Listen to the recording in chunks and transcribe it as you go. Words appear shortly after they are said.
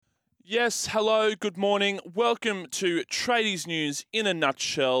Yes, hello, good morning. Welcome to Tradies News in a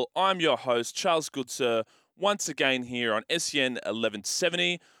nutshell. I'm your host, Charles Goodsir, once again here on SEN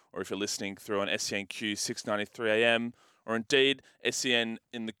 1170, or if you're listening through on SENQ 693 AM, or indeed SEN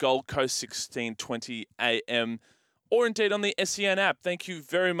in the Gold Coast 1620 AM, or indeed on the SEN app. Thank you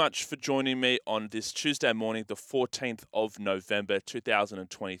very much for joining me on this Tuesday morning, the 14th of November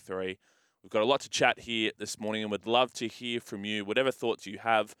 2023. We've got a lot to chat here this morning and would love to hear from you, whatever thoughts you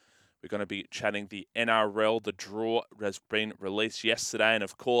have. We're going to be chatting the NRL. The draw has been released yesterday. And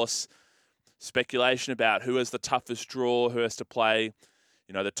of course, speculation about who has the toughest draw, who has to play,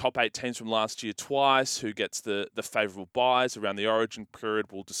 the top 8 teams from last year twice, who gets the favourable buys around the origin period.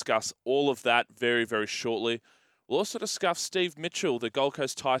 We'll discuss all of that very, very shortly. We'll also discuss Steve Mitchell, the Gold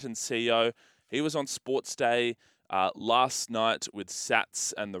Coast Titans CEO. He was on Sports Day last night with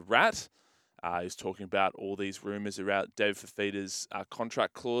Sats and the Rat. He was talking about all these rumours about David Fafita's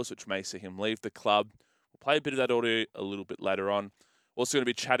contract clause, which may see him leave the club. We'll play a bit of that audio a little bit later on. Also going to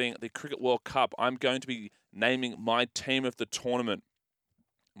be chatting the Cricket World Cup. I'm going to be naming my team of the tournament.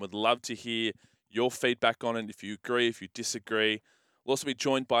 Would love to hear your feedback on it, if you agree, if you disagree. We'll also be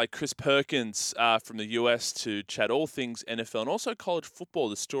joined by Chris Perkins from the US to chat all things NFL and also college football,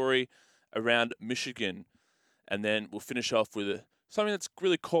 the story around Michigan. And then we'll finish off with something that's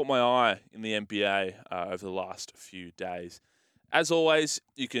really caught my eye in the NBA over the last few days. As always,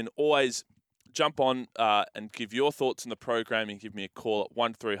 you can always jump on and give your thoughts on the program. You can give me a call at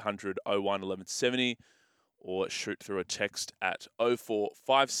 1300 01 1170 or shoot through a text at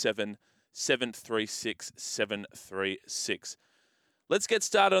 0457 736 736. Let's get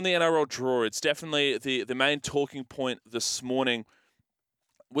started on the NRL draw. It's definitely the main talking point this morning.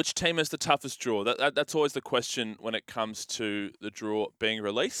 Which team has the toughest draw? That's always the question when it comes to the draw being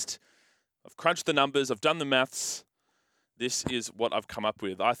released. I've crunched the numbers. I've done the maths. This is what I've come up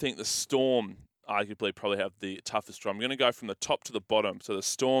with. I think the Storm arguably probably have the toughest draw. I'm going to go from the top to the bottom. So the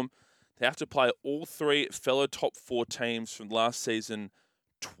Storm, they have to play all 3 fellow top 4 teams from last season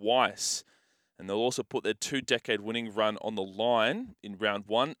twice. And they'll also put their 2-decade winning run on the line in round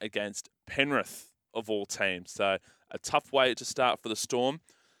 1 against Penrith, of all teams. So a tough way to start for the Storm.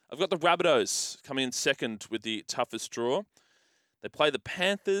 I've got the Rabbitohs coming in second with the toughest draw. They play the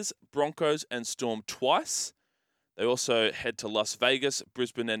Panthers, Broncos, and Storm twice. They also head to Las Vegas,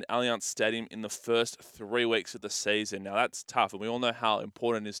 Brisbane, and Allianz Stadium in the first 3 weeks of the season. Now, that's tough, and we all know how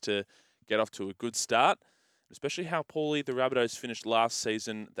important it is to get off to a good start, especially how poorly the Rabbitohs finished last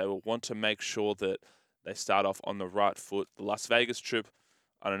season. They will want to make sure that they start off on the right foot. The Las Vegas trip,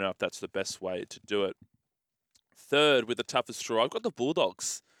 I don't know if that's the best way to do it. Third, with the toughest draw, I've got the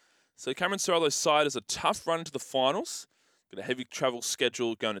Bulldogs. So Cameron Cirolo's side has a tough run to the finals. Got a heavy travel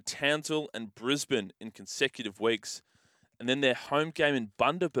schedule going to Townsville and Brisbane in consecutive weeks. And then their home game in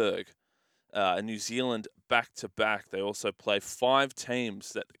Bundaberg, in New Zealand, back-to-back. They also play 5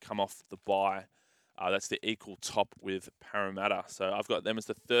 teams that come off the bye. That's the equal top with Parramatta. So I've got them as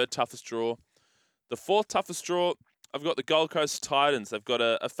the third toughest draw. The fourth toughest draw, I've got the Gold Coast Titans. They've got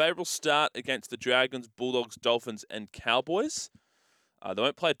a favourable start against the Dragons, Bulldogs, Dolphins, and Cowboys. They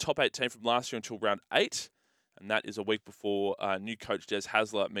won't play a top 8 team from last year until round 8, and that is a week before new coach Des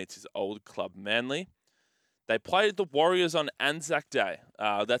Hasler meets his old club Manly. They played the Warriors on Anzac Day.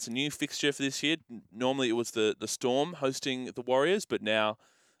 That's a new fixture for this year. Normally it was the Storm hosting the Warriors, but now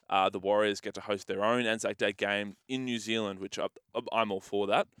the Warriors get to host their own Anzac Day game in New Zealand, which I'm all for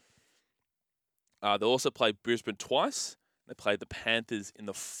that. They'll also play Brisbane twice. They played the Panthers in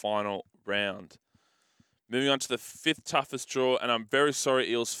the final round. Moving on to the 5th toughest draw, and I'm very sorry,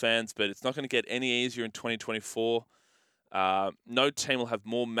 Eels fans, but it's not going to get any easier in 2024. No team will have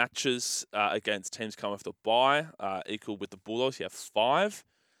more matches against teams coming off the bye, equal with the Bulldogs. You have 5.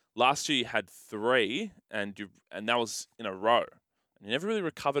 Last year you had 3, and that was in a row. And you never really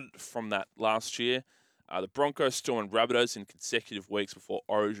recovered from that last year. The Broncos, Storm, and Rabbitohs in consecutive weeks before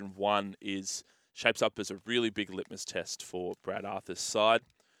Origin 1 shapes up as a really big litmus test for Brad Arthur's side.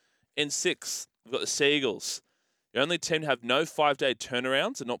 In 6th, we've got the Seagulls. The only team to have no 5-day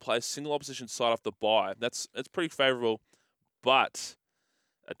turnarounds and not play a single opposition side off the bye. That's pretty favourable, but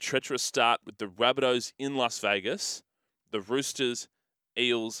a treacherous start with the Rabbitohs in Las Vegas, the Roosters,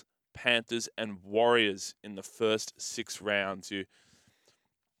 Eels, Panthers, and Warriors in the first 6 rounds. You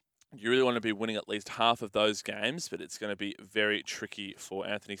really want to be winning at least half of those games, but it's going to be very tricky for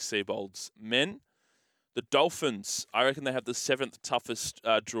Anthony Seibold's men. The Dolphins, I reckon they have the 7th toughest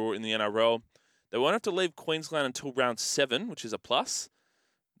draw in the NRL. They won't have to leave Queensland until round 7, which is a plus.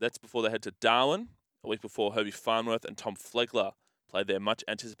 That's before they head to Darwin, a week before Herbie Farnworth and Tom Flegler played their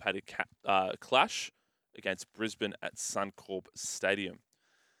much-anticipated clash against Brisbane at Suncorp Stadium.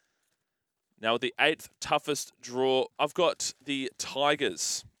 Now, with the 8th toughest draw, I've got the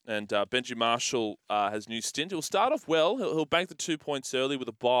Tigers. And Benji Marshall has new stint. He'll start off well. He'll bank the 2 points early with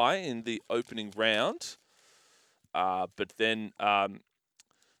a bye in the opening round. But then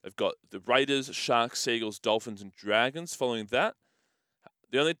they've got the Raiders, Sharks, Seagulls, Dolphins, and Dragons following that.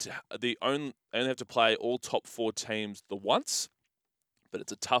 They only have to play all top 4 teams the once, but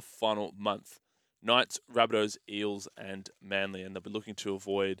it's a tough final month. Knights, Rabbitohs, Eels, and Manly, and they'll be looking to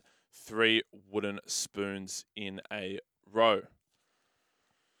avoid 3 wooden spoons in a row.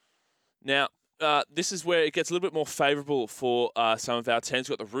 Now, this is where it gets a little bit more favourable for some of our teams.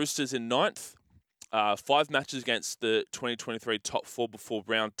 We've got the Roosters in 9th. 5 matches against the 2023 top 4 before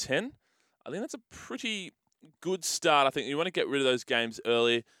round 10. I think that's a pretty good start. I think you want to get rid of those games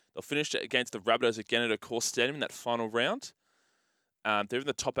early. They'll finish against the Rabbitohs again at Accor Stadium in that final round. They're in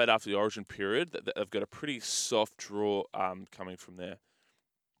the top 8 after the Origin period. They've got a pretty soft draw coming from there.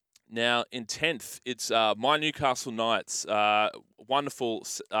 Now, in 10th, it's my Newcastle Knights. Wonderful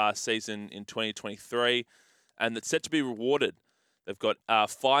season in 2023, and it's set to be rewarded. They've got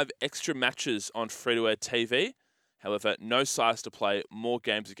 5 extra matches on free-to-air TV. However, no sides to play more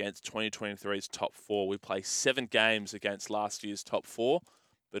games against 2023's top 4. We play 7 games against last year's top 4.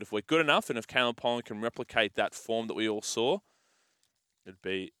 But if we're good enough, and if Caleb Pollen can replicate that form that we all saw, it'd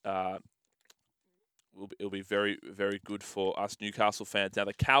be... It'll be very, very good for us Newcastle fans. Now,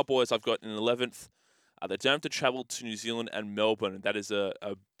 the Cowboys I've got in 11th. They don't have to travel to New Zealand and Melbourne. That is a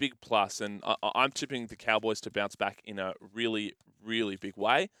big plus. And I'm tipping the Cowboys to bounce back in a really, really big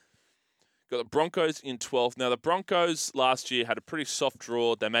way. Got the Broncos in 12th. Now, the Broncos last year had a pretty soft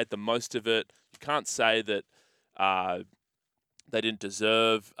draw. They made the most of it. You can't say that they didn't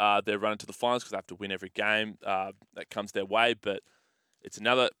deserve their run into the finals because they have to win every game that comes their way. But it's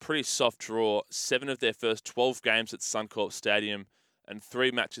another pretty soft draw. 7 of their first 12 games at Suncorp Stadium and 3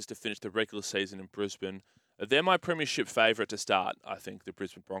 matches to finish the regular season in Brisbane. They're my premiership favourite to start, I think, the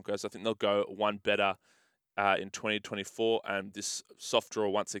Brisbane Broncos. I think they'll go one better in 2024, and this soft draw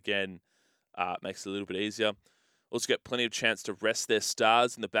once again makes it a little bit easier. Also get plenty of chance to rest their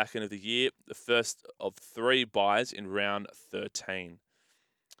stars in the back end of the year. The first of 3 buys in round 13.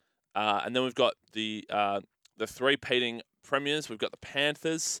 And then we've got the 3-peating premiers. We've got the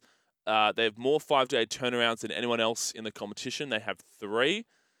Panthers. They have more 5-day turnarounds than anyone else in the competition. They have 3.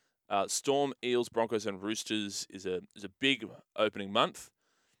 Storm, Eels, Broncos, and Roosters is a big opening month.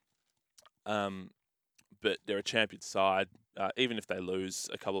 But they're a champion side. Even if they lose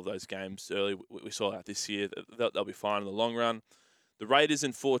a couple of those games early, we saw that this year, they'll be fine in the long run. The Raiders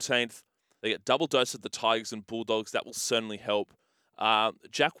in 14th. They get double dose of the Tigers and Bulldogs. That will certainly help.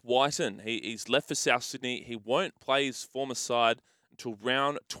 Jack Whiten, he's left for South Sydney. He won't play his former side until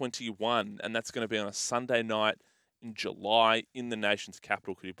round 21, and that's going to be on a Sunday night in July in the nation's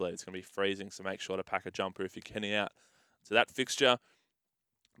capital, could you believe? It's going to be freezing, so make sure to pack a jumper if you're getting out. So that fixture.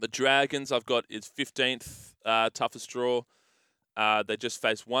 The Dragons I've got is 15th toughest draw. They just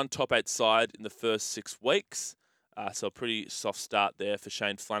faced one top 8 side in the first 6 weeks, so a pretty soft start there for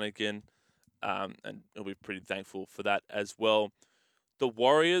Shane Flanagan, and he'll be pretty thankful for that as well. The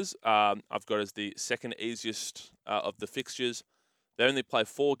Warriors, I've got as the second easiest of the fixtures. They only play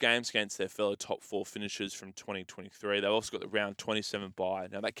 4 games against their fellow top 4 finishers from 2023. They've also got the round 27 bye.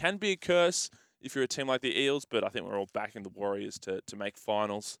 Now, that can be a curse if you're a team like the Eels, but I think we're all backing the Warriors to make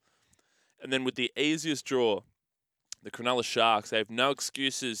finals. And then with the easiest draw, the Cronulla Sharks, they have no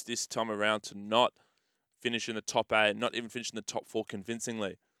excuses this time around to not finish in the top 8, not even finish in the top 4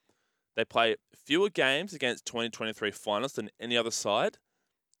 convincingly. They play fewer games against 2023 finalists than any other side.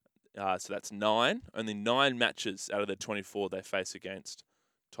 So that's 9. Only 9 matches out of the 24 they face against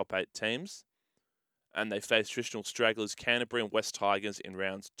top 8 teams. And they face traditional stragglers Canterbury and West Tigers in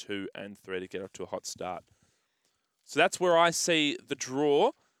rounds 2 and 3 to get off to a hot start. So that's where I see the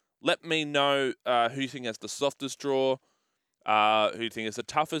draw. Let me know who you think has the softest draw, who you think is the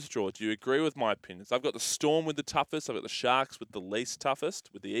toughest draw. Do you agree with my opinions? I've got the Storm with the toughest. I've got the Sharks with the least toughest,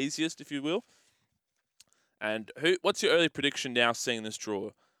 with the easiest, if you will. And what's your early prediction now seeing this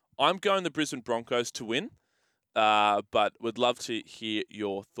draw? I'm going the Brisbane Broncos to win, but would love to hear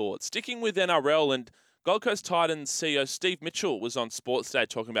your thoughts. Sticking with NRL, and Gold Coast Titans CEO Steve Mitchell was on Sports Day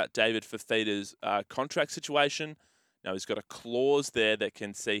talking about David Fifita's contract situation. Now, he's got a clause there that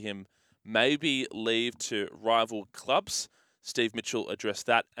can see him maybe leave to rival clubs. Steve Mitchell addressed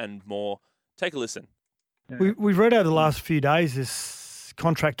that and more. Take a listen. We've read over the last few days this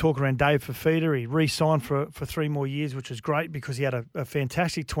contract talk around Dave Fifita. He re-signed for 3 more years, which is great because he had a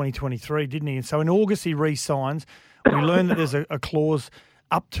fantastic 2023, didn't he? And so in August he re-signs. We learned that there's a clause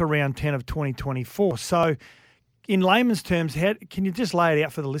up to round 10 of 2024. So in layman's terms, can you just lay it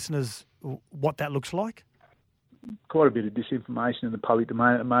out for the listeners what that looks like? Quite a bit of disinformation in the public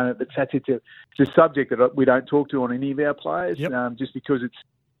domain at the moment, but it's a subject that we don't talk to on any of our players, just because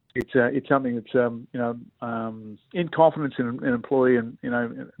it's something that's in confidence in an employee and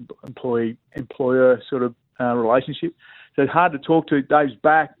employer sort of relationship. So it's hard to talk to. Dave's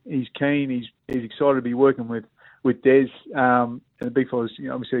back. He's keen. He's excited to be working with Des and the big fellas.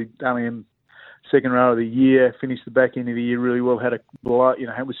 Obviously Dalian, second row of the year, finished the back end of the year really well. It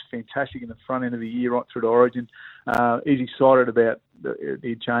was fantastic in the front end of the year right through to Origin. He's excited about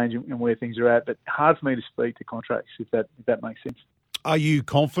the change and where things are at, but hard for me to speak to contracts if that makes sense. Are you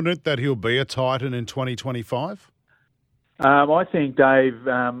confident that he'll be a Titan in 2025? I think Dave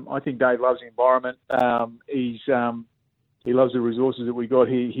loves the environment. He loves the resources that we got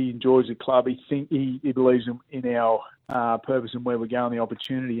here. He enjoys the club. He believes in our purpose and where we're going, the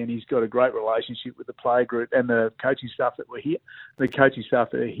opportunity, and he's got a great relationship with the player group and the coaching staff that were here. The coaching staff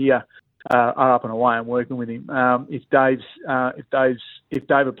that are here are up and away and working with him. If Dave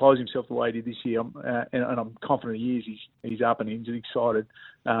applies himself the way he did this year, and I'm confident he is, he's up and he's excited.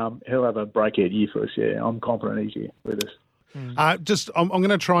 He'll have a breakout year for us. Yeah, I'm confident he's here with us. I'm going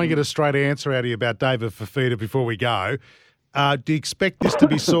to try and get a straight answer out of you about David Fafita before we go. Do you expect this to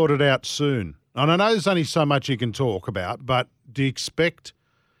be sorted out soon? And I know there's only so much you can talk about, but do you expect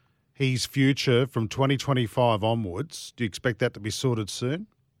his future from 2025 onwards, do you expect that to be sorted soon?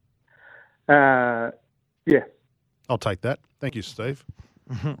 Yeah. I'll take that. Thank you, Steve.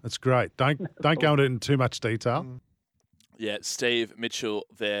 That's great. Don't go into it in too much detail. Yeah, Steve Mitchell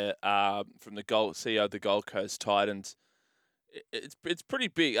there from the CEO of the Gold Coast Titans. It's pretty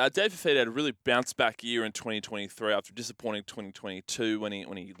big. Dave Fafita had a really bounce back year in 2023 after a disappointing 2022 when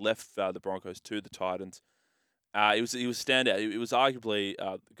he left the Broncos to the Titans. He was standout. He was arguably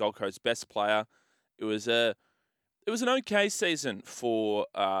Gold Coast's best player. It was an okay season for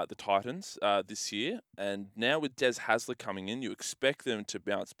the Titans this year, and now with Des Hasler coming in, you expect them to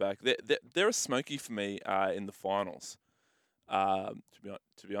bounce back. They're a smoky for me in the finals, to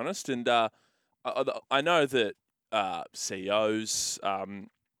be honest. And I know that CEOs and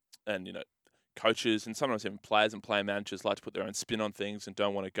coaches and sometimes even players and player managers like to put their own spin on things and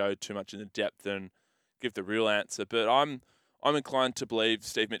don't want to go too much into depth and give the real answer. But I'm inclined to believe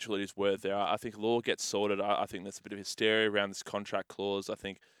Steve Mitchell at his word there. I think law gets sorted. I think there's a bit of hysteria around this contract clause. I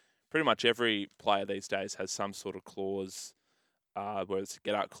think pretty much every player these days has some sort of clause, whether it's a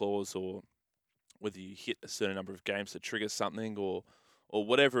get-out clause or whether you hit a certain number of games to trigger something or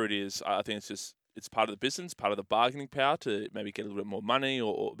whatever it is. I think it's part of the business, part of the bargaining power to maybe get a little bit more money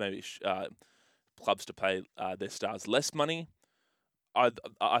or maybe clubs to pay their stars less money. I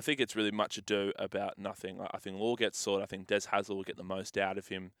think it's really much ado about nothing. I think law gets sorted. I think Des Hasler will get the most out of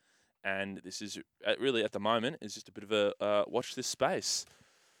him. And this is really, at the moment, is just a bit of a watch this space.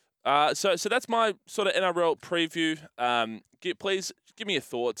 So that's my sort of NRL preview. Please give me your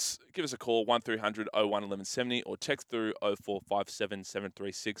thoughts. Give us a call, 1300 01 1170 or text through 0457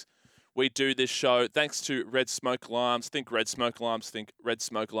 736. We do this show thanks to Red Smoke Alarms. Think Red Smoke Alarms. Think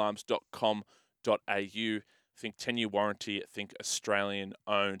redsmokealarms.com.au. Think 10-year warranty. Think Australian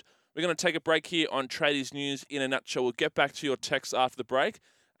owned. We're going to take a break here on Tradies News in a nutshell. We'll get back to your texts after the break.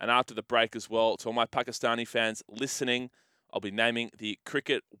 And after the break as well, to all my Pakistani fans listening, I'll be naming the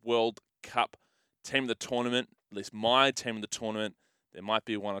Cricket World Cup team of the tournament, at least my team of the tournament. There might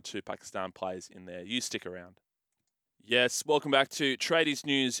be one or two Pakistan players in there. You stick around. Yes, welcome back to Tradies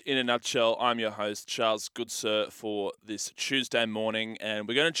News in a nutshell. I'm your host, Charles Goodsir, for this Tuesday morning, and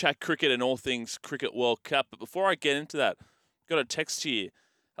we're going to chat cricket and all things Cricket World Cup. But before I get into that, I've got a text here.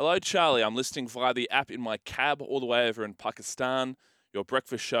 Hello, Charlie. I'm listening via the app in my cab all the way over in Pakistan. Your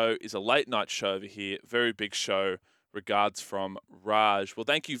breakfast show is a late night show over here. Very big show. Regards from Raj. Well,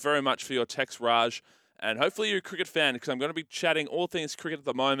 thank you very much for your text, Raj. And hopefully you're a cricket fan, because I'm going to be chatting all things cricket at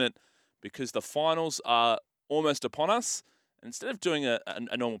the moment, because the finals are almost upon us. And instead of doing a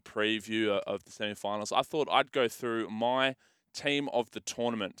normal preview of the semi-finals, I thought I'd go through my team of the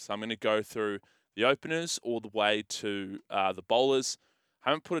tournament. So I'm going to go through the openers all the way to the bowlers. I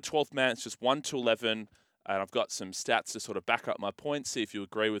haven't put a 12th man. It's just 1 to 11. And I've got some stats to sort of back up my points, see if you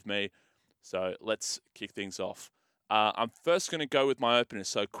agree with me. So let's kick things off. I'm first going to go with my openers.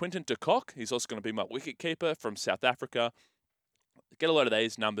 So Quinton de Kock, he's also going to be my wicketkeeper from South Africa. Get a load of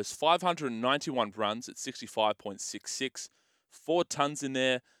these numbers. 591 runs at 65.66. 4 tons in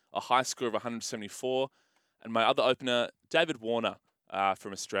there, a high score of 174. And my other opener, David Warner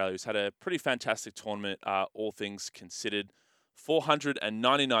from Australia, who's had a pretty fantastic tournament, all things considered.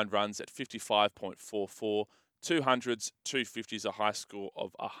 499 runs at 55.44. 200s, 250s, a high score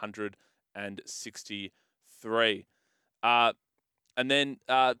of 163. And then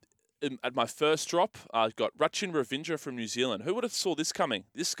at my first drop, I've got Rachin Ravindra from New Zealand. Who would have saw this coming?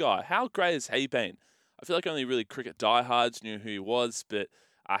 This guy, how great has he been? I feel like only really cricket diehards knew who he was, but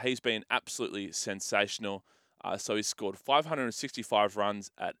he's been absolutely sensational. So he scored 565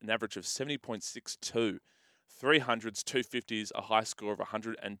 runs at an average of 70.62, 300s, 250s, a high score of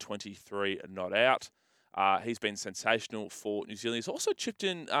 123 not out. He's been sensational for New Zealand. He's also chipped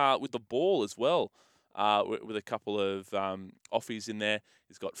in with the ball as well, with a couple of offies in there.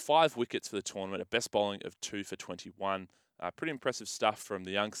 He's got 5 wickets for the tournament, a best bowling of 2 for 21. Pretty impressive stuff from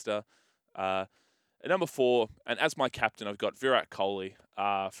the youngster. At number 4, and as my captain, I've got Virat Kohli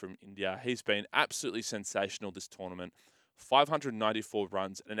from India. He's been absolutely sensational this tournament. 594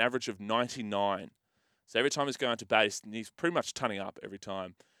 runs, an average of 99. So every time he's going to bat, he's pretty much turning up every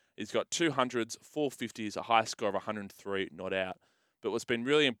time. He's got 200s, 450s, a high score of 103 not out. But what's been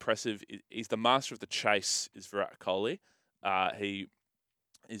really impressive, he's the master of the chase, is Virat Kohli. He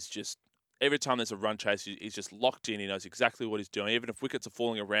is just, every time there's a run chase, he's just locked in. He knows exactly what he's doing, even if wickets are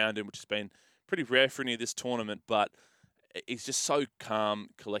falling around him, which has been pretty rare for any of this tournament, but he's just so calm,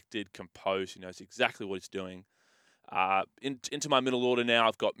 collected, composed. He knows exactly what he's doing. Into my middle order now,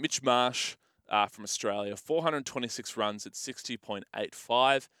 I've got Mitch Marsh from Australia, 426 runs at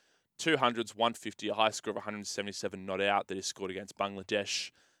 60.85, 200s, 150, a high score of 177 not out that he scored against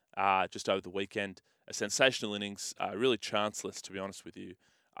Bangladesh just over the weekend. A sensational innings, really chanceless, to be honest with you.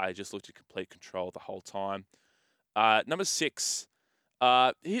 I just looked at complete control the whole time. Number 6,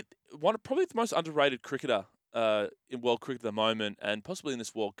 probably the most underrated cricketer in world cricket at the moment, and possibly in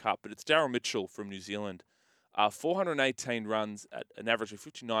this World Cup, but it's Daryl Mitchell from New Zealand. 418 runs at an average of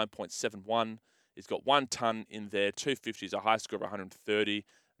 59.71. He's got 1 ton in there, 250s, a high score of 130.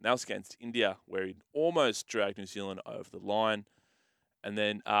 And that was against India, where he almost dragged New Zealand over the line. And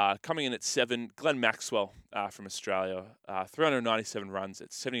then coming in at 7, Glenn Maxwell from Australia. 397 runs at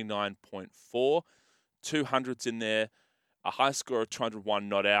 79.4. 200s in there. A high score of 201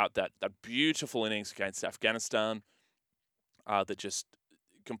 not out. That beautiful innings against Afghanistan that just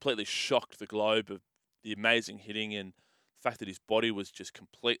completely shocked the globe of the amazing hitting and the fact that his body was just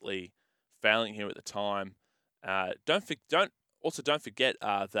completely failing him at the time. Don't forget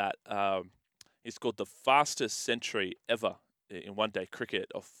that he scored the fastest century ever in one-day cricket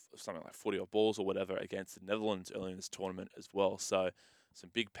of something like 40 odd balls or whatever against the Netherlands early in this tournament as well. So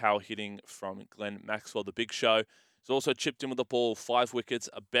some big power hitting from Glenn Maxwell, the big show. He's also chipped in with the ball, 5 wickets,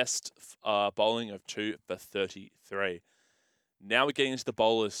 a best bowling of 2 for 33. Now we're getting into the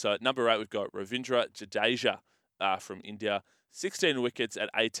bowlers. So at number 8, we've got Ravindra Jadeja from India. 16 wickets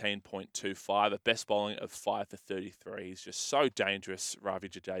at 18.25, a best bowling of 5 for 33. He's just so dangerous, Ravi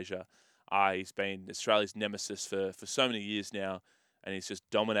Jadeja. He's been Australia's nemesis for so many years now, and he's just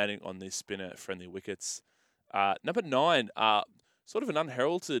dominating on these spinner-friendly wickets. Number 9, sort of an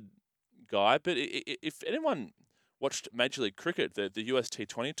unheralded guy, but if anyone watched Major League Cricket, the US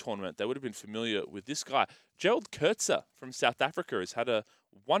T20 tournament, they would have been familiar with this guy. Gerald Kurtzer from South Africa has had a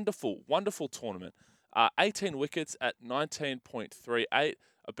wonderful, wonderful tournament. 18 wickets at 19.38,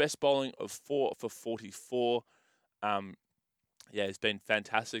 a best bowling of 4 for 44. He's been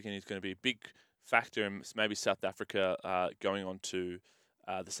fantastic, and he's going to be a big factor in maybe South Africa going on to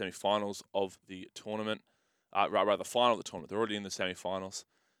the semi-finals of the tournament. Rather, the final of the tournament. They're already in the semi-finals.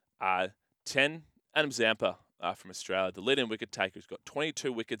 10, Adam Zampa from Australia. The leading wicket taker has got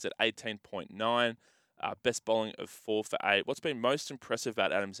 22 wickets at 18.9, best bowling of 4 for 8. What's been most impressive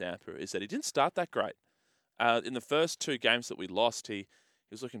about Adam Zampa is that he didn't start that great. In the first 2 games that we lost, he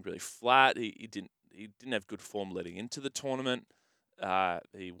was looking really flat. He didn't have good form leading into the tournament.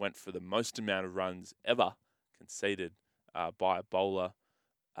 He went for the most amount of runs ever conceded by a bowler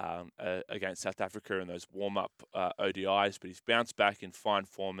against South Africa in those warm-up ODIs, but he's bounced back in fine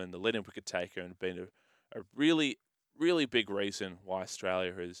form and the leading wicket taker, and been a really, really big reason why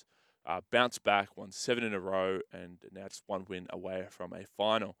Australia has bounced back, won 7 in a row, and now just 1 win away from a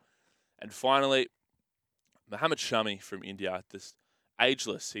final. And finally, Mohammad Shami from India, this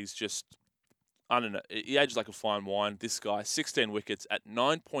ageless. He's just, I don't know, he ages like a fine wine. This guy, 16 wickets at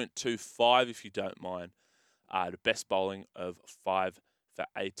 9.25, if you don't mind. The best bowling of 5 for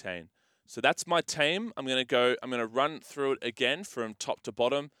 18. So that's my team. I'm going to run through it again from top to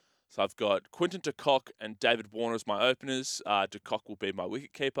bottom. So I've got Quinton de Kock and David Warner as my openers. De Kock will be my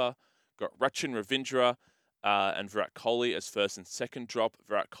wicketkeeper. Got Rachin Ravindra and Virat Kohli as first and second drop.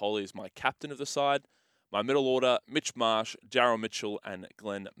 Virat Kohli is my captain of the side. My middle order, Mitch Marsh, Daryl Mitchell, and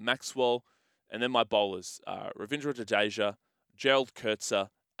Glenn Maxwell. And then my bowlers, Ravindra Jadeja, Gerald Kurtzer,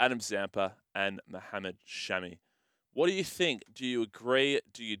 Adam Zampa, and Mohammad Shami. What do you think? Do you agree?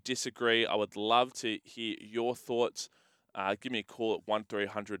 Do you disagree? I would love to hear your thoughts. give me a call at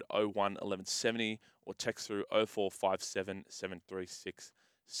 1300 01 1170 or text through 0457 736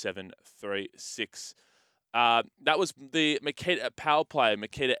 736. That was the Makita Power Play.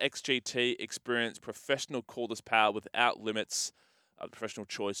 Makita XGT experience professional cordless power without limits. A professional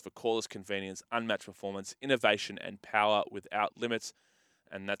choice for cordless convenience, unmatched performance, innovation, and power without limits.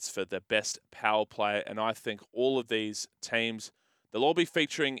 And that's for the best power play. And I think all of these teams, they'll all be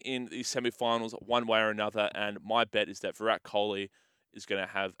featuring in the semi-finals one way or another. And my bet is that Virat Kohli is going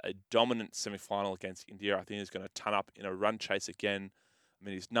to have a dominant semi-final against India. I think he's going to turn up in a run chase again. I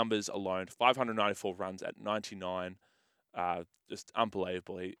mean, his numbers alone, 594 runs at 99, just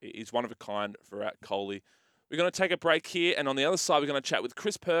unbelievable. He's one of a kind, Virat Kohli. We're going to take a break here, and on the other side, we're going to chat with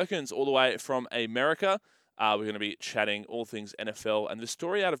Chris Perkins all the way from America. We're going to be chatting all things NFL and the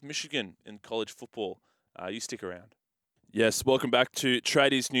story out of Michigan in college football. You stick around. Yes, welcome back to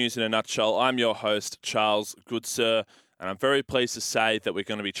Tradies News in a Nutshell. I'm your host, Charles Goodsir, and I'm very pleased to say that we're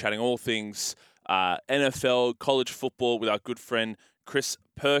going to be chatting all things NFL, college football with our good friend Chris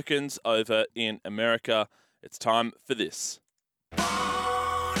Perkins over in America. It's time for this.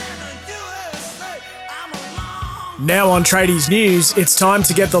 Now on Tradies News, it's time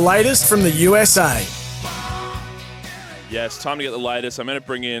to get the latest from the USA. Yes, time to get the latest. I'm going to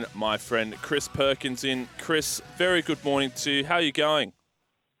bring in my friend Chris Perkins in. Chris, very good morning to you. How are you going?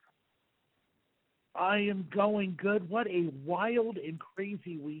 I am going good. What a wild and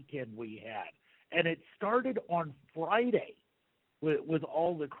crazy weekend we had. And it started on Friday with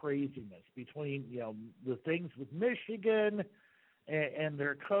all the craziness between, the things with Michigan and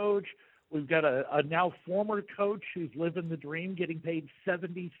their coach. We've got a now former coach who's living the dream, getting paid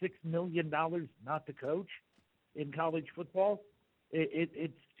 $76 million not to coach in college football.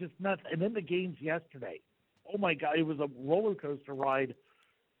 It's just nuts. And then the games yesterday. Oh, my God, it was a roller coaster ride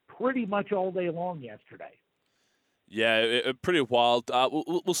pretty much all day long yesterday. Yeah, pretty wild.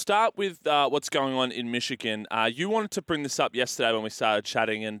 We'll start with what's going on in Michigan. You wanted to bring this up yesterday when we started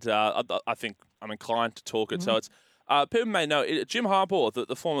chatting, and I think I'm inclined to talk it. Mm-hmm. So it's people may know Jim Harbaugh,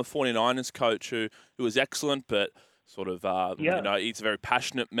 the former 49ers coach, who was excellent, but sort of he's a very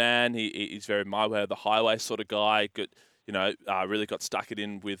passionate man. He's very my way or the highway sort of guy. Good, really got stuck it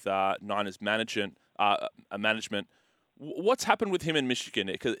in with Niners management. What's happened with him in Michigan?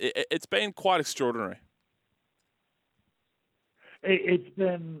 Because it's been quite extraordinary. It's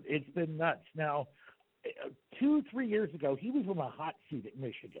been nuts. Now, 2-3 years ago, he was on a hot seat at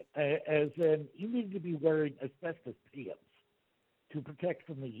Michigan, as in he needed to be wearing asbestos pants to protect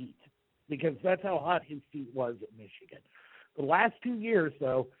from the heat, because that's how hot his seat was at Michigan. The last 2 years,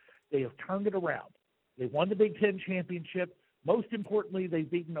 though, they have turned it around. They won the Big Ten championship. Most importantly, they've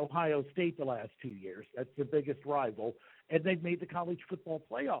beaten Ohio State the last 2 years. That's their biggest rival. And they've made the college football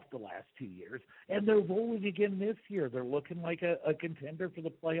playoff the last 2 years. And they're rolling again this year. They're looking like a contender for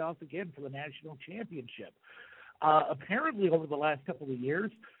the playoff again for the national championship. Apparently, over the last couple of years,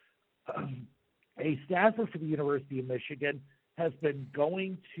 a staffer for the University of Michigan has been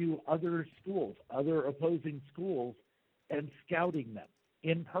going to other schools, other opposing schools, and scouting them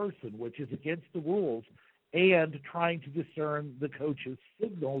in person, which is against the rules, and trying to discern the coach's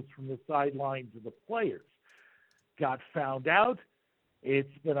signals from the sidelines of the players. Got found out.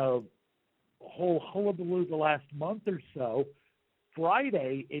 It's been a whole hullabaloo the last month or so.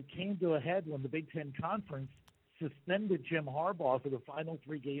 Friday, it came to a head when the Big Ten Conference suspended Jim Harbaugh for the final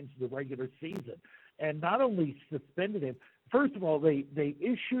 3 games of the regular season. And not only suspended him, first of all, they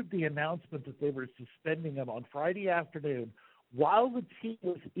issued the announcement that they were suspending him on Friday afternoon while the team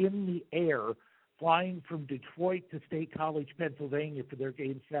was in the air flying from Detroit to State College, Pennsylvania for their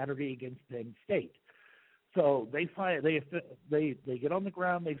game Saturday against Penn State. So they get on the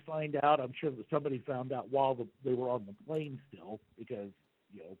ground, they find out. I'm sure that somebody found out while they were on the plane still because,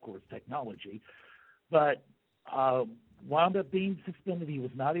 of course, technology. But wound up being suspended. He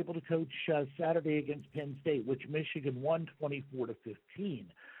was not able to coach Saturday against Penn State, which Michigan won 24-15.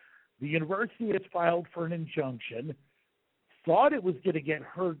 The university has filed for an injunction. Thought it was going to get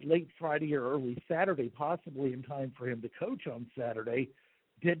heard late Friday or early Saturday, possibly in time for him to coach on Saturday.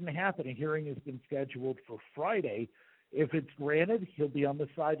 Didn't happen. A hearing has been scheduled for Friday. If it's granted, he'll be on the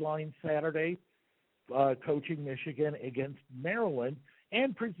sideline Saturday coaching Michigan against Maryland,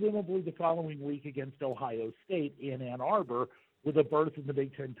 and presumably the following week against Ohio State in Ann Arbor, with a berth in the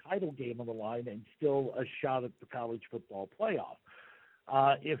Big Ten title game on the line and still a shot at the college football playoff.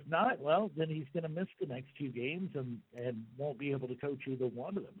 If not, well, then he's going to miss the next 2 games and won't be able to coach either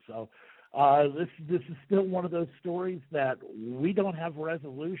one of them. So this is still one of those stories that we don't have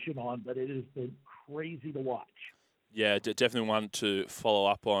resolution on, but it has been crazy to watch. Yeah, definitely one to follow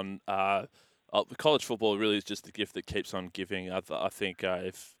up on. The college football really is just the gift that keeps on giving. I think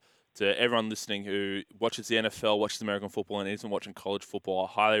if to everyone listening who watches the NFL, watches American football, and isn't watching college football,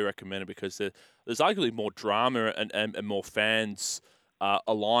 I highly recommend it because there's arguably more drama and more fans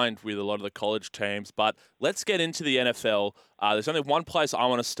aligned with a lot of the college teams. But let's get into the NFL. There's only one place I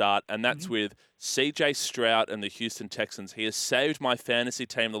want to start, and that's with CJ Stroud and the Houston Texans. He has saved my fantasy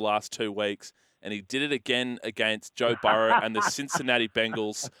team the last 2 weeks, and he did it again against Joe Burrow and the Cincinnati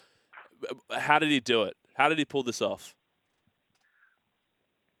Bengals. How did he do it? How did he pull this off?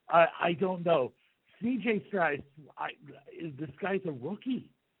 I don't know. CJ Stroud, this guy's a rookie.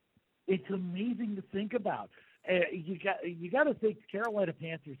 It's amazing to think about. You got to think Carolina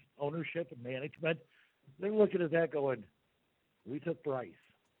Panthers ownership and management. They're looking at that going, we took Bryce.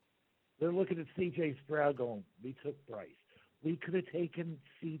 They're looking at CJ Stroud going, we took Bryce. We could have taken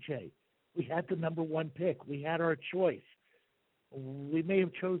CJ. We had the number 1 pick. We had our choice. We may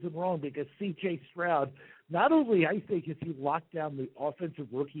have chosen wrong because C.J. Stroud, not only I think is he locked down the Offensive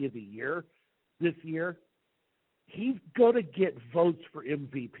Rookie of the Year this year, he's going to get votes for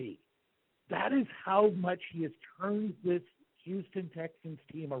MVP. That is how much he has turned this Houston Texans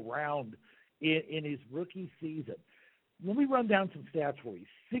team around in his rookie season. Let me run down some stats for you.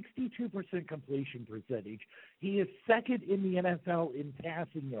 62% completion percentage. He is second in the NFL in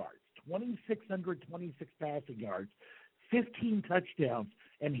passing yards, 2,626 passing yards. 15 touchdowns,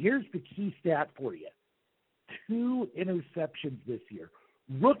 and here's the key stat for you. 2 interceptions this year.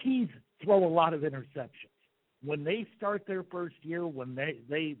 Rookies throw a lot of interceptions. When they start their first year, when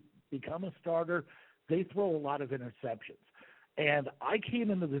they become a starter, they throw a lot of interceptions. And I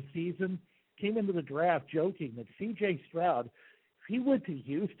came into the draft joking that C.J. Stroud, if he went to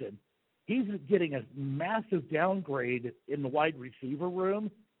Houston, he's getting a massive downgrade in the wide receiver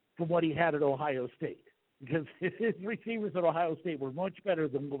room from what he had at Ohio State. Because his receivers at Ohio State were much better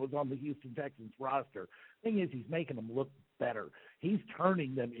than what was on the Houston Texans roster. Thing is, he's making them look better. He's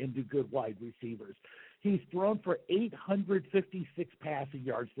turning them into good wide receivers. He's thrown for 856 passing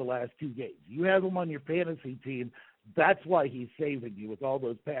yards the last 2 games. You have him on your fantasy team. That's why he's saving you with all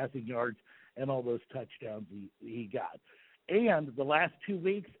those passing yards and all those touchdowns he got. And the last 2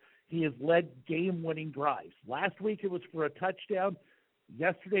 weeks, he has led game-winning drives. Last week it was for a touchdown.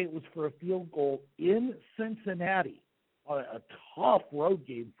 Yesterday it was for a field goal in Cincinnati, a tough road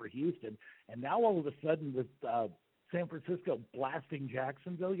game for Houston. And now all of a sudden with San Francisco blasting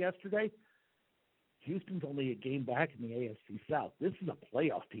Jacksonville yesterday, Houston's only a game back in the AFC South. This is a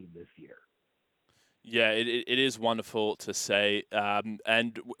playoff team this year. Yeah, it is wonderful to say.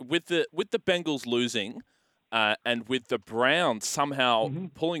 And with the Bengals losing and with the Browns somehow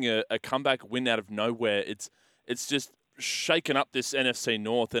pulling a comeback win out of nowhere, it's just shaken up this NFC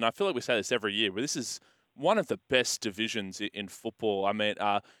North, and I feel like we say this every year, but this is one of the best divisions in football. I mean,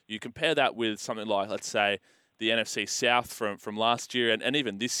 you compare that with something like, let's say, the NFC South from last year and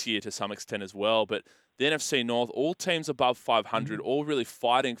even this year to some extent as well, but the NFC North, all teams above 500, all really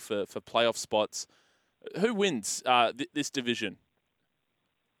fighting for playoff spots. Who wins this division?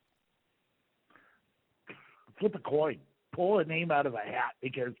 Flip a coin. Pull a name out of a hat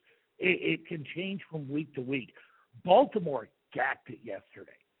because it can change from week to week. Baltimore gacked it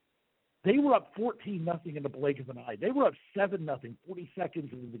yesterday. They were up 14-0 in the blink of an eye. They were up 7-0, 40 seconds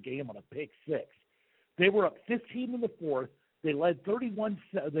into the game on a pick six. They were up 15 in the fourth. They led 31.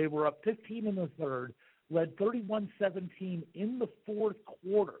 They were up 15 in the third. Led 31-17 in the fourth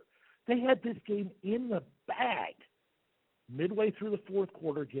quarter. They had this game in the bag. Midway through the fourth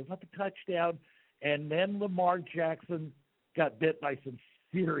quarter, give up a touchdown, and then Lamar Jackson got bit by some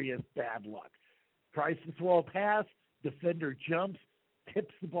serious bad luck. Tries to throw a pass, defender jumps,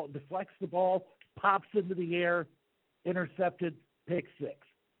 tips the ball, deflects the ball, pops into the air, intercepted, pick six.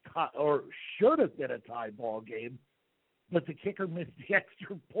 Or should have been a tie ball game, but the kicker missed the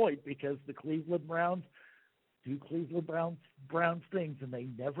extra point because the Cleveland Browns do Cleveland Browns things, and they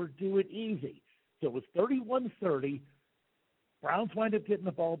never do it easy. So it was 31-30. Browns wind up getting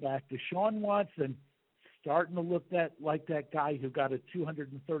the ball back. Deshaun Watson starting to look like that guy who got a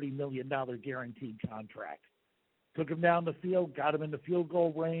 $230 million guaranteed contract. Took him down the field, got him in the field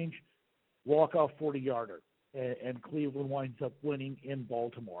goal range, walk-off 40-yarder, and Cleveland winds up winning in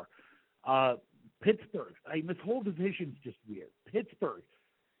Baltimore. Pittsburgh, this whole division's just weird. Pittsburgh,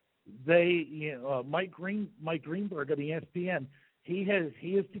 Mike Greenberg of ESPN, he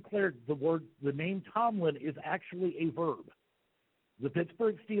has declared the name Tomlin is actually a verb. The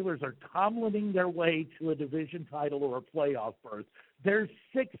Pittsburgh Steelers are Tomlining their way to a division title or a playoff berth. They're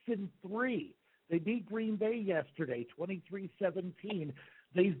 6-3. They beat Green Bay yesterday, 23-17.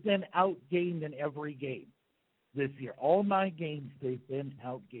 They've been outgained in every game this year. All 9 games, they've been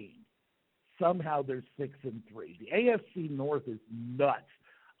outgained. somehow they're 6-3. The AFC North is nuts.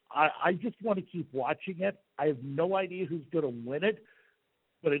 I just want to keep watching it. I have no idea who's going to win it,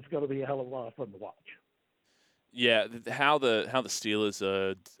 but it's going to be a hell of a lot of fun to watch. Yeah, how the Steelers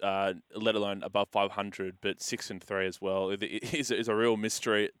are, let alone above 500, but 6-3 as well, is a real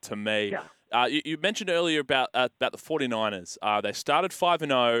mystery to me. Yeah. You mentioned earlier about the 49ers. They started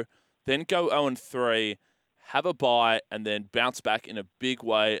 5-0, then go 0-3, have a bye, and then bounce back in a big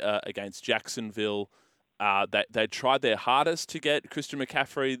way against Jacksonville. They tried their hardest to get Christian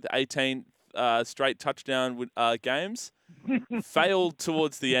McCaffrey the 18 straight touchdown games. Failed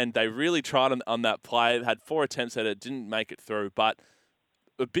towards the end. They really tried on that play. They had 4 attempts at it, didn't make it through, but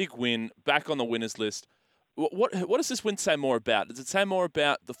a big win, back on the winners list. What does this win say more about? Does it say more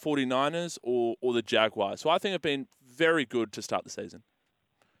about the 49ers or the Jaguars? So I think it's been very good to start the season.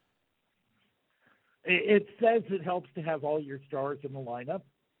 It says it helps to have all your stars in the lineup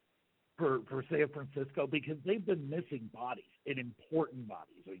for San Francisco because they've been missing bodies and important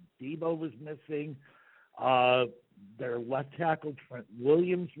bodies. Like Debo was missing. Their left tackle, Trent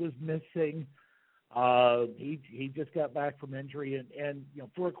Williams, was missing. He just got back from injury. And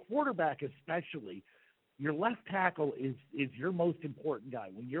for a quarterback especially, your left tackle is your most important guy.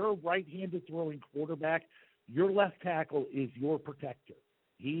 When you're a right-handed throwing quarterback, your left tackle is your protector.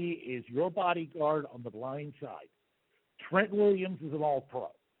 He is your bodyguard on the blind side. Trent Williams is an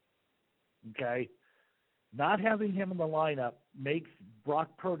all-pro. Okay? Not having him in the lineup makes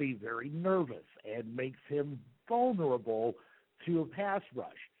Brock Purdy very nervous and makes him vulnerable to a pass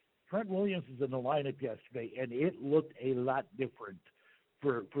rush. Trent Williams was in the lineup yesterday, and it looked a lot different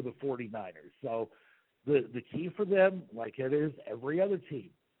for the 49ers. So the key for them, like it is every other team,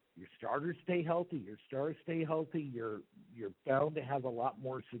 your starters stay healthy, your stars stay healthy, you're bound to have a lot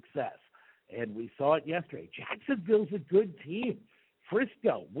more success. And we saw it yesterday. Jacksonville's a good team.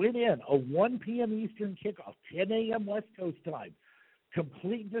 Frisco went in a 1 p.m. Eastern kickoff, 10 a.m. West Coast time.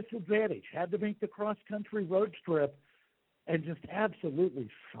 Complete disadvantage. Had to make the cross-country road trip and just absolutely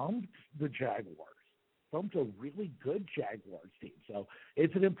thumped the Jaguars. Thumped a really good Jaguars team. So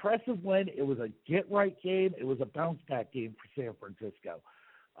it's an impressive win. It was a get-right game. It was a bounce-back game for San Francisco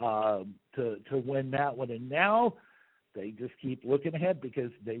to win that one. And now they just keep looking ahead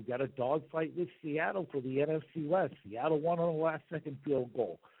because they've got a dogfight with Seattle for the NFC West. Seattle won on a last-second field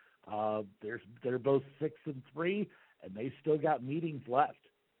goal. They're both 6-3, and they still got meetings left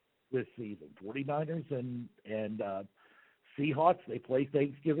this season. 49ers and Seahawks, they play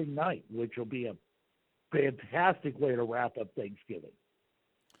Thanksgiving night, which will be a fantastic way to wrap up Thanksgiving.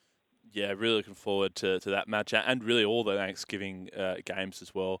 Yeah, really looking forward to that match and really all the Thanksgiving games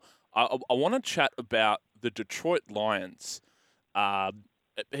as well. I want to chat about the Detroit Lions.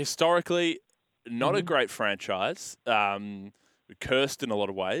 Historically, not a great franchise, cursed in a lot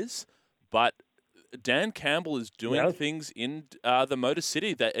of ways, but Dan Campbell is doing things in the Motor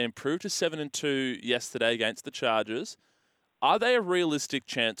City that improved to 7-2 yesterday against the Chargers. Are they a realistic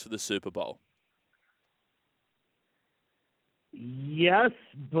chance for the Super Bowl? Yes,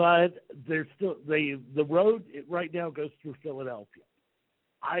 but they're still the road right now goes through Philadelphia.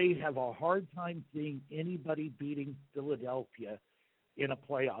 I have a hard time seeing anybody beating Philadelphia in a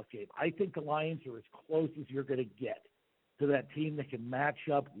playoff game. I think the Lions are as close as you're going to get to that team that can match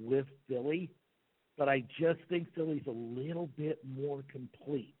up with Philly, but I just think Philly's a little bit more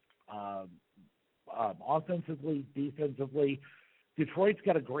complete. Offensively, defensively. Detroit's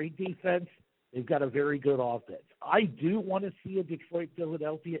got a great defense. They've got a very good offense. I do want to see a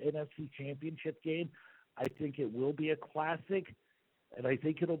Detroit-Philadelphia NFC Championship game. I think it will be a classic, and I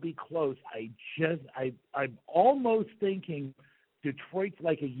think it'll be close. I'm almost thinking Detroit's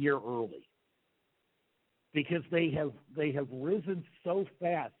like a year early because they have risen so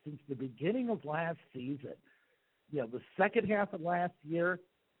fast since the beginning of last season. The second half of last year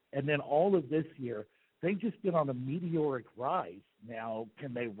and then all of this year, they've just been on a meteoric rise. Now,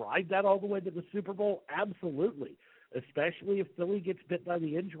 can they ride that all the way to the Super Bowl? Absolutely, especially if Philly gets bit by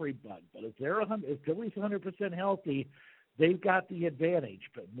the injury bug. But if Philly's 100% healthy, they've got the advantage.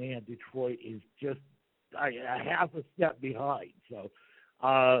 But, man, Detroit is just a half a step behind. So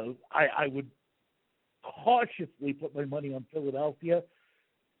I would cautiously put my money on Philadelphia,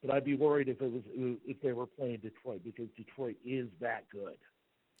 but I'd be worried if they were playing Detroit because Detroit is that good.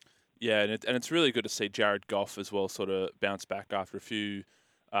 Yeah, and it's really good to see Jared Goff as well sort of bounce back after a few,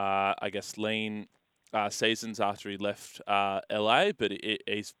 lean seasons after he left LA, but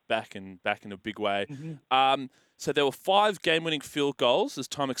he's back in a big way. Mm-hmm. So there were 5 game-winning field goals as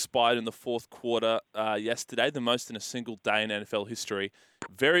time expired in the fourth quarter yesterday, the most in a single day in NFL history.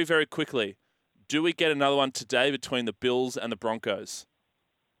 Very, very quickly, do we get another one today between the Bills and the Broncos?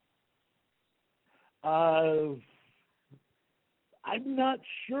 I'm not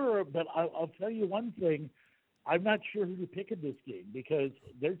sure, but I'll tell you one thing. I'm not sure who to pick in this game because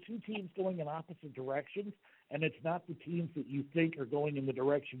they're two teams going in opposite directions, and it's not the teams that you think are going in the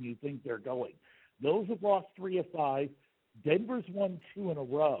direction you think they're going. Those have lost 3 of 5. Denver's won 2 in a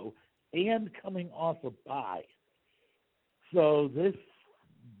row and coming off a bye. So this,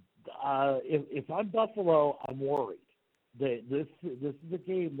 if I'm Buffalo, I'm worried. This is a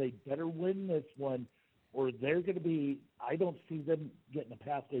game they better win this one, or they're going to be. I don't see them getting a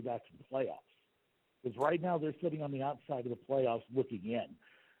pathway back to the playoffs. Because right now they're sitting on the outside of the playoffs looking in.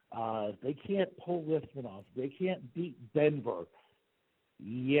 They can't pull this one off. They can't beat Denver.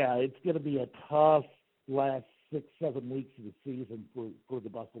 Yeah, it's going to be a tough last 6-7 weeks of the season for the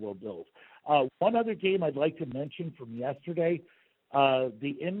Buffalo Bills. One other game I'd like to mention from yesterday,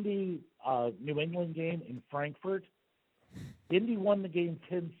 the Indy New England game in Frankfurt. Indy won the game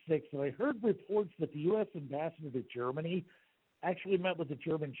 10-6, and I heard reports that the U.S. ambassador to Germany actually met with the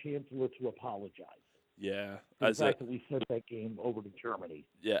German chancellor to apologize. Yeah, the fact that we sent that game over to Germany.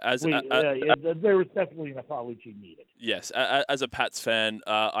 Yeah, there was definitely an apology needed. Yes, as a Pats fan,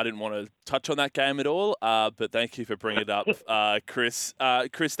 I didn't want to touch on that game at all, but thank you for bringing it up, Chris.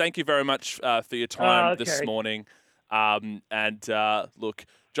 Chris, thank you very much for your time this morning. Look,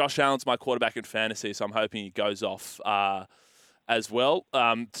 Josh Allen's my quarterback in fantasy, so I'm hoping he goes off as well.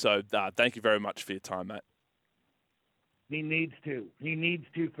 So thank you very much for your time, mate. He needs to. He needs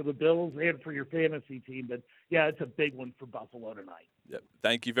to for the Bills and for your fantasy team. But, yeah, it's a big one for Buffalo tonight. Yep.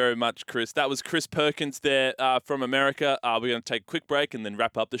 Thank you very much, Chris. That was Chris Perkins there from America. We're going to take a quick break and then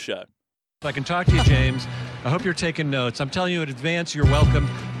wrap up the show. If I can talk to you, James, I hope you're taking notes. I'm telling you in advance, you're welcome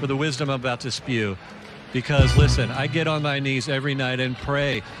for the wisdom I'm about to spew. Because, listen, I get on my knees every night and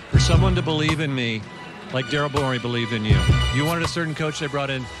pray for someone to believe in me like Daryl Morey believed in you. You wanted a certain coach, they brought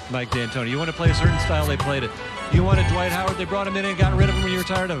in Mike D'Antoni. You want to play a certain style, they played it. You wanted Dwight Howard, they brought him in and got rid of him when you were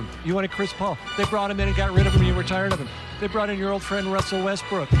tired of him. You wanted Chris Paul, they brought him in and got rid of him when you were tired of him. They brought in your old friend Russell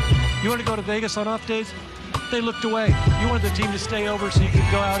Westbrook. You want to go to Vegas on off days? They looked away. You wanted the team to stay over so you could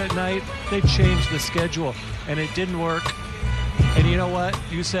go out at night? They changed the schedule, and it didn't work. And you know what?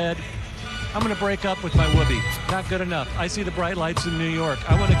 You said, I'm going to break up with my whoopee. Not good enough. I see the bright lights in New York.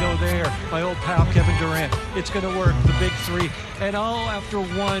 I want to go there. My old pal Kevin Durant. It's going to work. The big three. And all after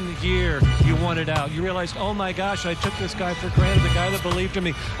 1 year, you wanted out. You realized, oh my gosh, I took this guy for granted, the guy that believed in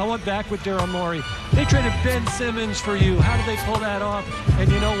me. I went back with Daryl Morey. They traded Ben Simmons for you. How did they pull that off?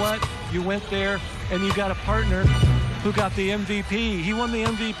 And you know what? You went there and you got a partner who got the MVP. He won the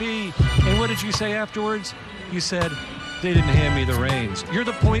MVP. And what did you say afterwards? You said, they didn't hand me the reins. You're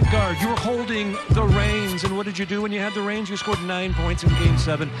the point guard. You were holding the reins. And what did you do when you had the reins? You scored 9 points in Game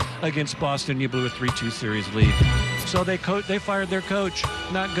 7 against Boston. You blew a 3-2 series lead. So they fired their coach.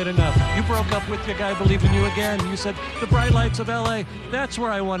 Not good enough. You broke up with the guy who believed in you again. You said, the bright lights of L.A., that's where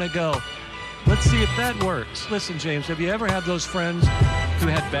I want to go. Let's see if that works. Listen, James, have you ever had those friends who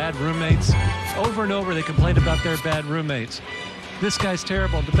had bad roommates? Over and over, they complained about their bad roommates. This guy's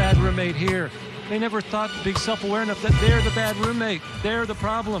terrible. The bad roommate here. They never thought to be self-aware enough that they're the bad roommate. They're the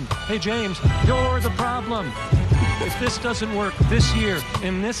problem. Hey, James, you're the problem. If this doesn't work this year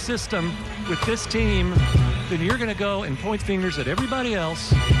in this system with this team, then you're going to go and point fingers at everybody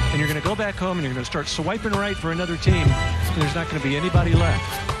else, and you're going to go back home and you're going to start swiping right for another team, and there's not going to be anybody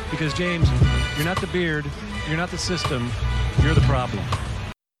left. Because, James, you're not the beard, you're not the system, you're the problem.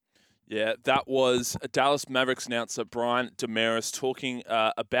 Yeah, that was Dallas Mavericks announcer Brian Damaris talking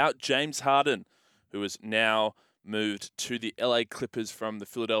about James Harden, who has now moved to the LA Clippers from the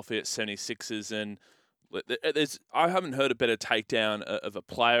Philadelphia 76ers. And I haven't heard a better takedown of a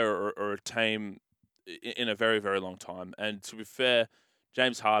player or a team in a very, very long time. And to be fair,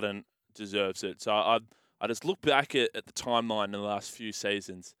 James Harden deserves it. So I just look back at the timeline in the last few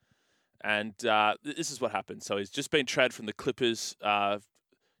seasons, and this is what happened. So he's just been traded from the Clippers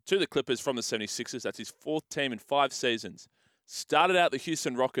to the Clippers from the 76ers. That's his 4th team in 5 seasons. Started out the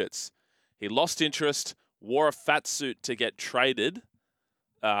Houston Rockets. He lost interest, wore a fat suit to get traded,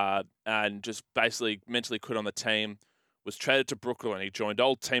 and just basically mentally quit on the team. Was traded to Brooklyn. He joined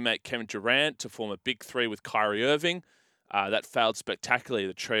old teammate Kevin Durant to form a big three with Kyrie Irving. That failed spectacularly.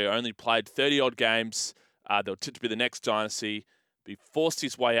 The trio only played 30-odd games. They were tipped to be the next dynasty. But he forced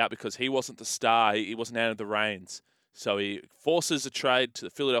his way out because he wasn't the star. He wasn't handed the reins. So he forces a trade to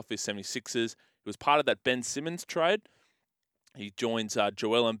the Philadelphia 76ers. He was part of that Ben Simmons trade. He joins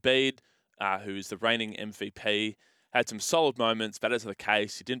Joel Embiid, who is the reigning MVP. Had some solid moments, but as is the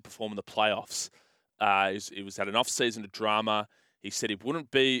case, he didn't perform in the playoffs. He was at an off-season of drama. He said he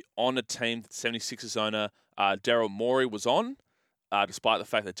wouldn't be on a team that 76ers owner Daryl Morey was on. despite the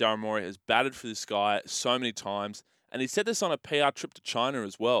fact that Daryl Morey has batted for this guy so many times. And he said this on a PR trip to China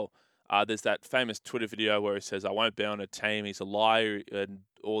as well. There's that famous Twitter video where he says, I won't be on a team, he's a liar, and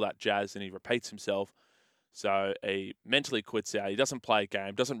all that jazz, and he repeats himself. So he mentally quits out. He doesn't play a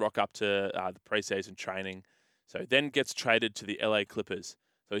game, doesn't rock up to the preseason training. So he then gets traded to the LA Clippers.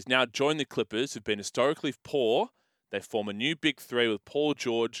 So he's now joined the Clippers, who've been historically poor. They form a new big three with Paul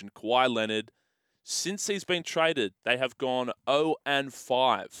George and Kawhi Leonard. Since he's been traded, they have gone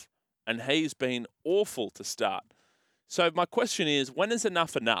 0-5, and he's been awful to start. So my question is, when is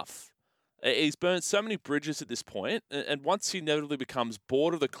enough enough? He's burnt so many bridges at this point, and once he inevitably becomes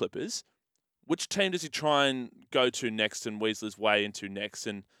bored of the Clippers, which team does he try and go to next and weasel his way into next?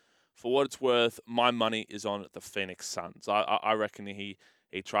 And for what it's worth, my money is on the Phoenix Suns. I reckon he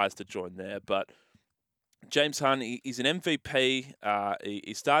tries to join there. But James Harden, he's an MVP.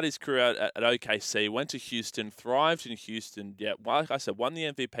 He started his career at OKC, went to Houston, thrived in Houston. Yeah, like I said, won the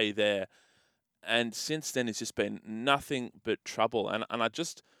MVP there. And since then, it's just been nothing but trouble. And I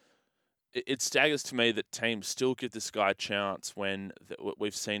just... It staggers to me that teams still give this guy a chance when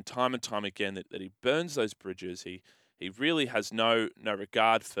we've seen time and time again that he burns those bridges. He really has no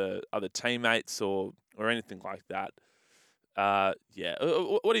regard for other teammates or anything like that.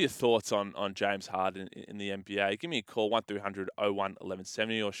 What are your thoughts on James Harden in the NBA? Give me a call, 1300 01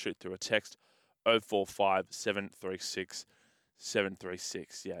 1170, or shoot through a text, 045 736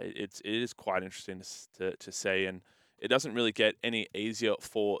 736. Yeah, it is quite interesting to see, and it doesn't really get any easier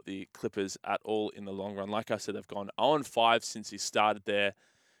for the Clippers at all in the long run. Like I said, they've gone 0-5 since he started there.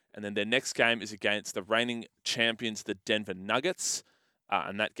 And then their next game is against the reigning champions, the Denver Nuggets.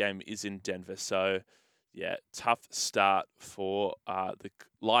 And that game is in Denver. So, yeah, tough start for the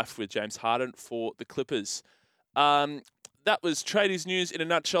life with James Harden for the Clippers. That was Tradies News in a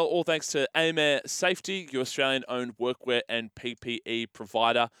nutshell. All thanks to Amer Safety, your Australian-owned workwear and PPE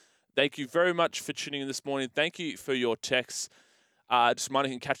provider. Thank you very much for tuning in this morning. Thank you for your texts. Just a reminder,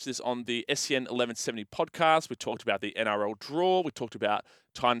 you can catch this on the SEN 1170 podcast. We talked about the NRL draw. We talked about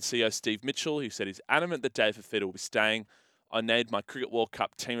Titans CEO Steve Mitchell, who said he's adamant that Dave Fifita will be staying. I named my Cricket World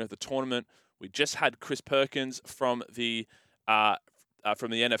Cup team of the tournament. We just had Chris Perkins from the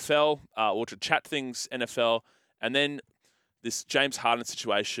NFL, or to Chat Things NFL, and then this James Harden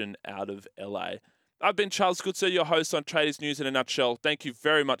situation out of LA. I've been Charles Goodsir, your host on Tradies News in a nutshell. Thank you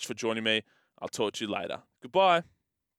very much for joining me. I'll talk to you later. Goodbye.